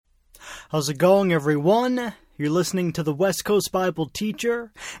How's it going, everyone? You're listening to the West Coast Bible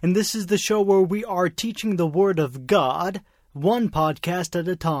Teacher, and this is the show where we are teaching the Word of God, one podcast at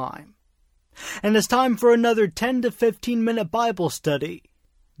a time. And it's time for another 10 to 15 minute Bible study.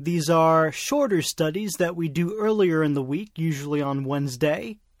 These are shorter studies that we do earlier in the week, usually on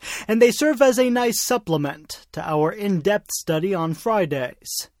Wednesday, and they serve as a nice supplement to our in-depth study on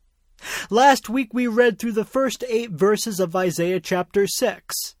Fridays. Last week we read through the first 8 verses of Isaiah chapter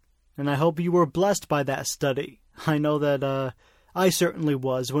 6. And I hope you were blessed by that study. I know that I certainly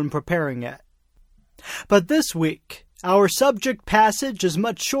was when preparing it. But this week, our subject passage is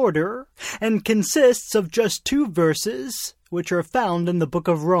much shorter and consists of just 2 verses, which are found in the book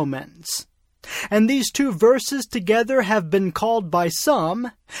of Romans. And these 2 verses together have been called by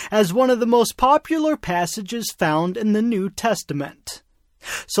some as one of the most popular passages found in the New Testament.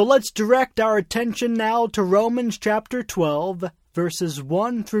 So let's direct our attention now to Romans chapter 12, verses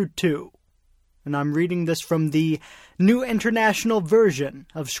 1 through 2. And I'm reading this from the New International Version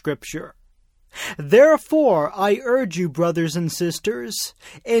of Scripture. Therefore, I urge you, brothers and sisters,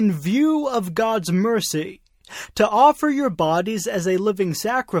 in view of God's mercy, to offer your bodies as a living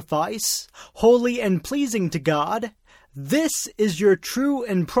sacrifice, holy and pleasing to God. This is your true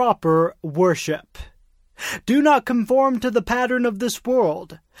and proper worship. Do not conform to the pattern of this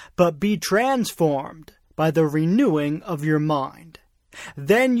world, but be transformed by the renewing of your mind.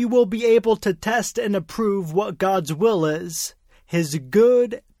 Then you will be able to test and approve what God's will is, His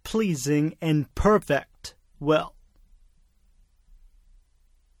good, pleasing, and perfect will.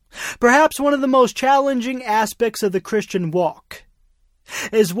 Perhaps one of the most challenging aspects of the Christian walk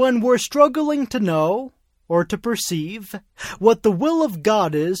is when we're struggling to know or to perceive what the will of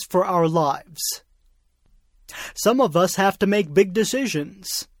God is for our lives. Some of us have to make big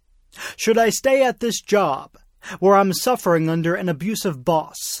decisions. Should I stay at this job where I'm suffering under an abusive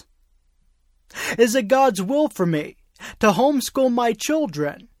boss? Is it God's will for me to homeschool my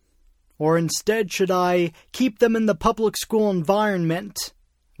children? Or instead should I keep them in the public school environment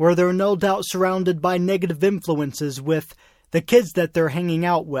where they're no doubt surrounded by negative influences with the kids that they're hanging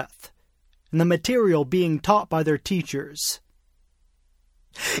out with and the material being taught by their teachers?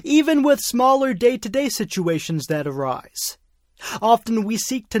 Even with smaller day-to-day situations that arise, often we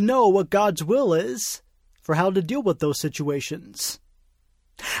seek to know what God's will is for how to deal with those situations.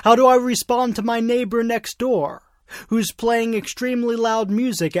 How do I respond to my neighbor next door who's playing extremely loud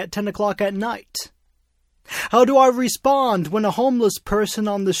music at 10 o'clock at night? How do I respond when a homeless person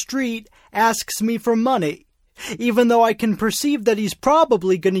on the street asks me for money, even though I can perceive that he's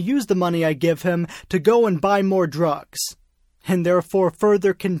probably going to use the money I give him to go and buy more drugs, and therefore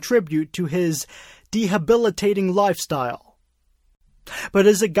further contribute to his debilitating lifestyle? But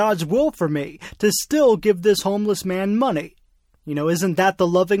is it God's will for me to still give this homeless man money? Isn't that the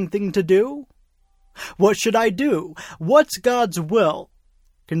loving thing to do? What should I do? What's God's will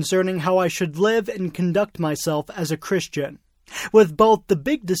concerning how I should live and conduct myself as a Christian, with both the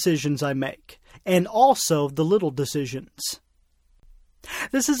big decisions I make and also the little decisions?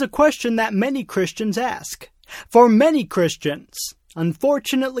 This is a question that many Christians ask. For many Christians,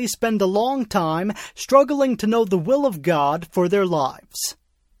 unfortunately, spend a long time struggling to know the will of God for their lives.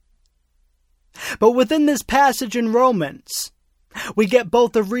 But within this passage in Romans, we get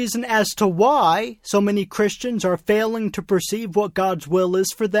both a reason as to why so many Christians are failing to perceive what God's will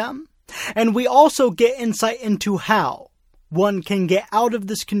is for them, and we also get insight into how one can get out of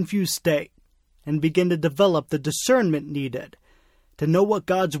this confused state and begin to develop the discernment needed to know what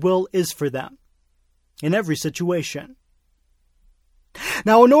God's will is for them in every situation.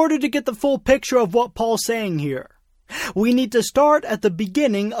 Now, in order to get the full picture of what Paul's saying here, we need to start at the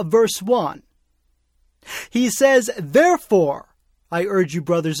beginning of verse 1. He says, therefore, I urge you,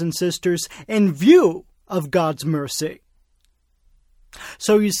 brothers and sisters, in view of God's mercy.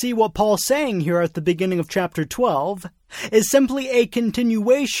 So you see what Paul's saying here at the beginning of chapter 12 is simply a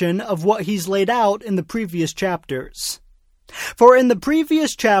continuation of what he's laid out in the previous chapters. For in the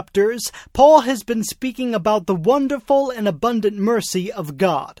previous chapters, Paul has been speaking about the wonderful and abundant mercy of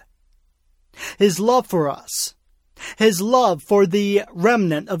God, His love for us, His love for the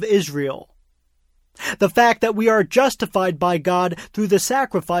remnant of Israel, the fact that we are justified by God through the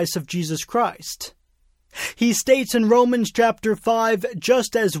sacrifice of Jesus Christ. He states in Romans chapter 5,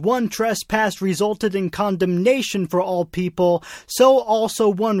 just as one trespass resulted in condemnation for all people, so also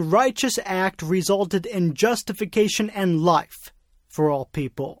one righteous act resulted in justification and life for all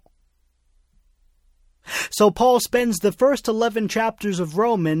people. So Paul spends the first 11 chapters of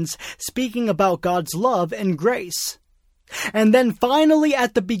Romans speaking about God's love and grace. And then finally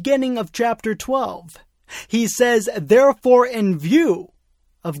at the beginning of chapter 12, he says, therefore in view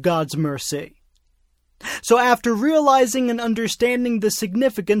of God's mercy. So after realizing and understanding the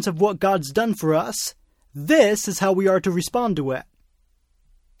significance of what God's done for us, this is how we are to respond to it.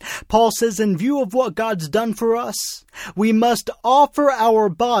 Paul says, in view of what God's done for us, we must offer our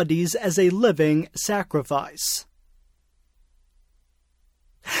bodies as a living sacrifice.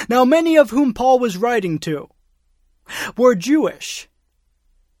 Now, many of whom Paul was writing to were Jewish,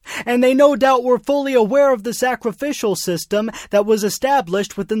 and they no doubt were fully aware of the sacrificial system that was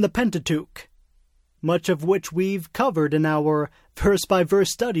established within the Pentateuch, much of which we've covered in our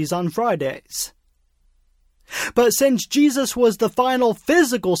verse-by-verse studies on Fridays. But since Jesus was the final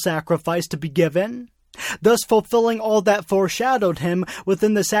physical sacrifice to be given, thus fulfilling all that foreshadowed him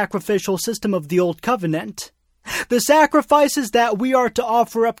within the sacrificial system of the Old Covenant, the sacrifices that we are to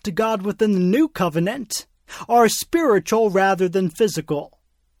offer up to God within the New Covenant are spiritual rather than physical.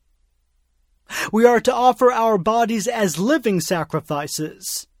 We are to offer our bodies as living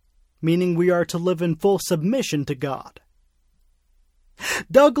sacrifices, meaning we are to live in full submission to God.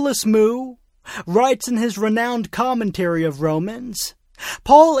 Douglas Moo writes in his renowned commentary of Romans,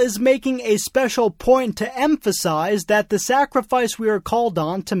 Paul is making a special point to emphasize that the sacrifice we are called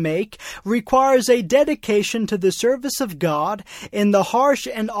on to make requires a dedication to the service of God in the harsh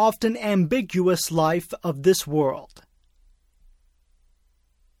and often ambiguous life of this world.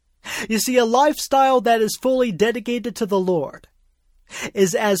 You see, a lifestyle that is fully dedicated to the Lord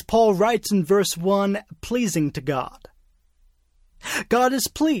is, as Paul writes in verse 1, pleasing to God. God is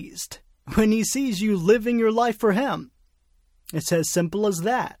pleased when he sees you living your life for him. It's as simple as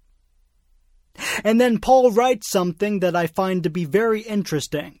that. And then Paul writes something that I find to be very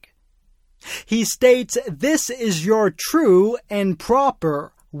interesting. He states, this is your true and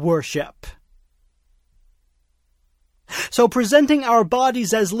proper worship. So presenting our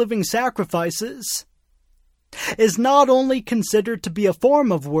bodies as living sacrifices is not only considered to be a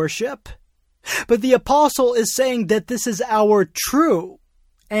form of worship, but the apostle is saying that this is our true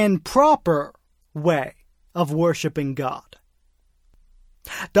and proper way of worshiping God.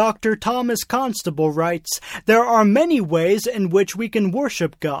 Dr. Thomas Constable writes, there are many ways in which we can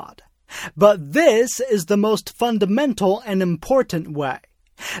worship God, but this is the most fundamental and important way.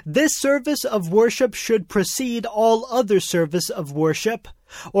 This service of worship should precede all other service of worship,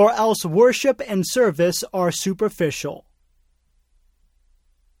 or else worship and service are superficial.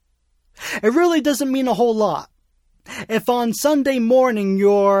 It really doesn't mean a whole lot if on Sunday morning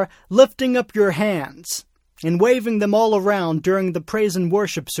you're lifting up your hands and waving them all around during the praise and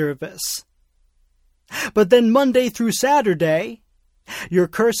worship service, but then Monday through Saturday, you're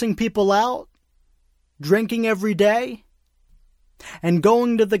cursing people out, drinking every day, and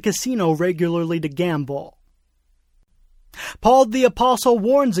going to the casino regularly to gamble. Paul the Apostle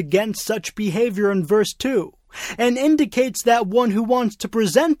warns against such behavior in verse 2, and indicates that one who wants to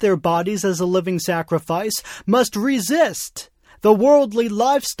present their bodies as a living sacrifice must resist the worldly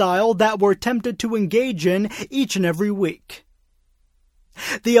lifestyle that we're tempted to engage in each and every week.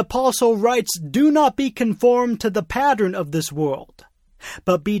 The apostle writes, do not be conformed to the pattern of this world,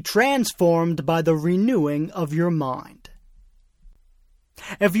 but be transformed by the renewing of your mind.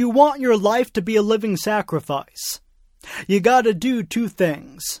 If you want your life to be a living sacrifice, you gotta do two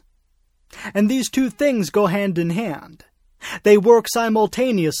things. And these two things go hand in hand. They work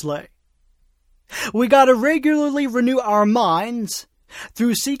simultaneously. We gotta regularly renew our minds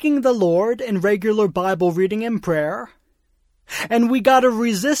through seeking the Lord in regular Bible reading and prayer. And we gotta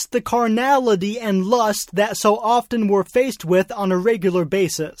resist the carnality and lust that so often we're faced with on a regular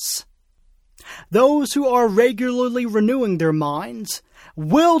basis. Those who are regularly renewing their minds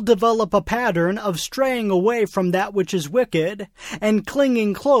will develop a pattern of straying away from that which is wicked and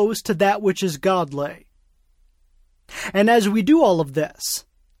clinging close to that which is godly. And as we do all of this,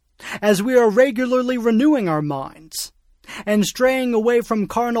 as we are regularly renewing our minds and straying away from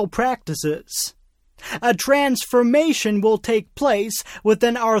carnal practices, a transformation will take place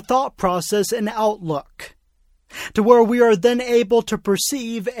within our thought process and outlook, to where we are then able to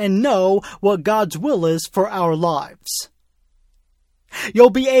perceive and know what God's will is for our lives. You'll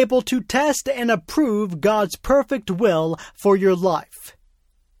be able to test and approve God's perfect will for your life.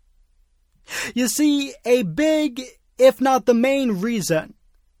 You see, a big, if not the main reason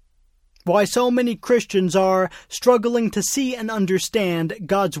why so many Christians are struggling to see and understand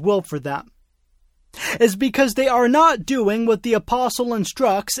God's will for them is because they are not doing what the apostle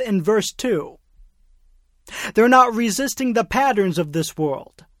instructs in verse 2. They're not resisting the patterns of this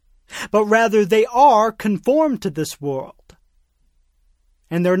world, but rather they are conformed to this world.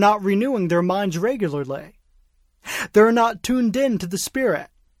 And they're not renewing their minds regularly. They're not tuned in to the Spirit.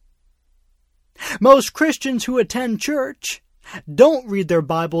 Most Christians who attend church don't read their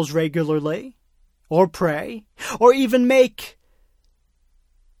Bibles regularly, or pray, or even make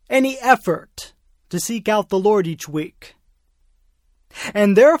any effort to seek out the Lord each week.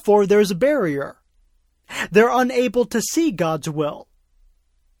 And therefore there's a barrier. They're unable to see God's will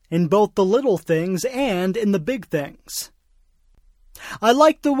in both the little things and in the big things. I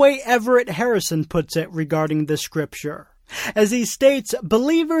like the way Everett Harrison puts it regarding this scripture, as he states,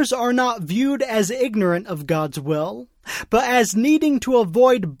 believers are not viewed as ignorant of God's will, but as needing to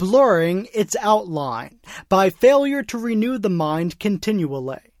avoid blurring its outline by failure to renew the mind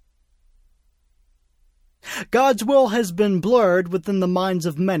continually. God's will has been blurred within the minds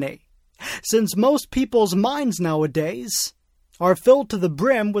of many, since most people's minds nowadays are filled to the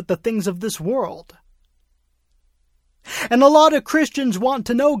brim with the things of this world. And a lot of Christians want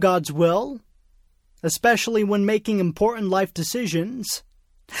to know God's will, especially when making important life decisions.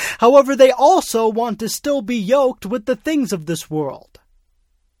 However, they also want to still be yoked with the things of this world.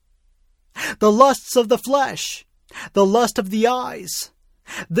 The lusts of the flesh, the lust of the eyes.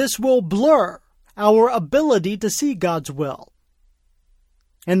 This will blur our ability to see God's will.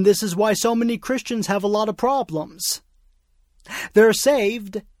 And this is why so many Christians have a lot of problems. They're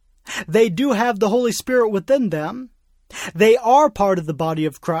saved. They do have the Holy Spirit within them. They are part of the body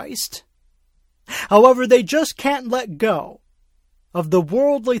of Christ. However, they just can't let go of the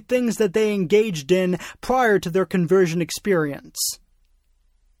worldly things that they engaged in prior to their conversion experience.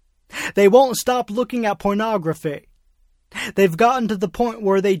 They won't stop looking at pornography. They've gotten to the point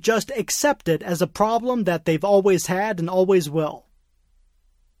where they just accept it as a problem that they've always had and always will.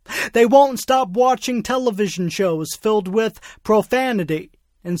 They won't stop watching television shows filled with profanity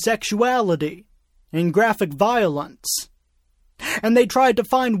and sexuality and graphic violence. And they try to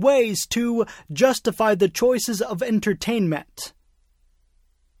find ways to justify the choices of entertainment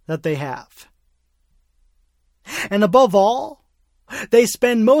that they have. And above all, they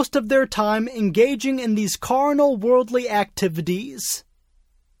spend most of their time engaging in these carnal, worldly activities,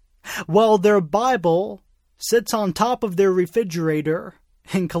 while their Bible sits on top of their refrigerator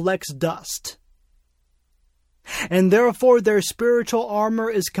and collects dust. And therefore their spiritual armor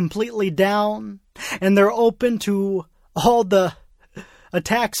is completely down, and they're open to all the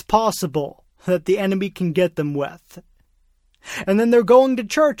attacks possible that the enemy can get them with. And then they're going to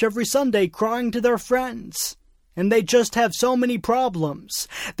church every Sunday crying to their friends. And they just have so many problems.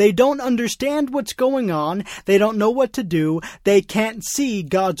 They don't understand what's going on. They don't know what to do. They can't see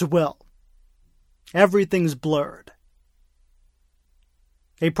God's will. Everything's blurred.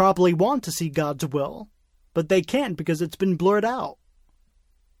 They probably want to see God's will, but they can't because it's been blurred out.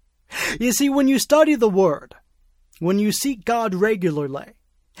 You see, when you study the Word, when you seek God regularly,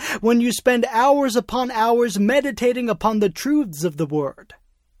 when you spend hours upon hours meditating upon the truths of the Word,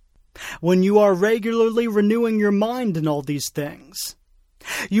 when you are regularly renewing your mind in all these things,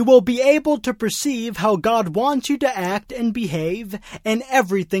 you will be able to perceive how God wants you to act and behave in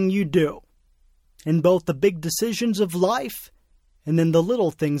everything you do, in both the big decisions of life and in the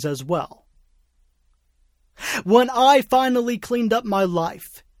little things as well. When I finally cleaned up my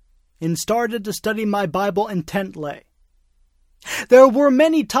life and started to study my Bible intently, there were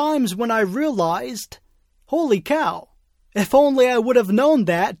many times when I realized, holy cow, if only I would have known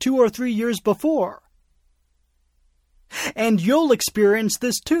that 2 or 3 years before. And you'll experience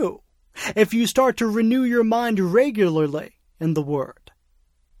this too, if you start to renew your mind regularly in the Word.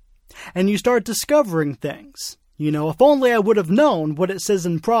 And you start discovering things. You know, if only I would have known what it says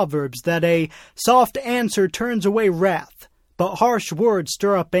in Proverbs, that a soft answer turns away wrath, but harsh words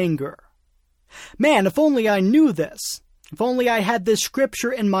stir up anger. Man, if only I knew this. If only I had this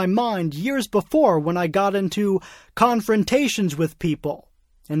scripture in my mind years before when I got into confrontations with people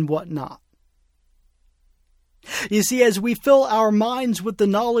and whatnot. You see, as we fill our minds with the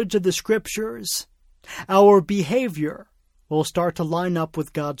knowledge of the scriptures, our behavior will start to line up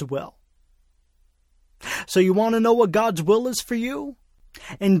with God's will. So you want to know what God's will is for you?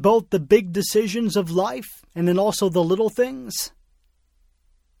 In both the big decisions of life and in also the little things?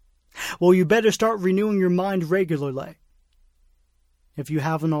 Well, you better start renewing your mind regularly, if you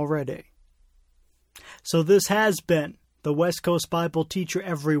haven't already. So this has been the West Coast Bible Teacher,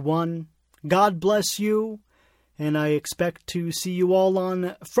 everyone. God bless you, and I expect to see you all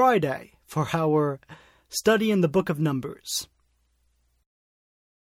on Friday for our study in the book of Numbers.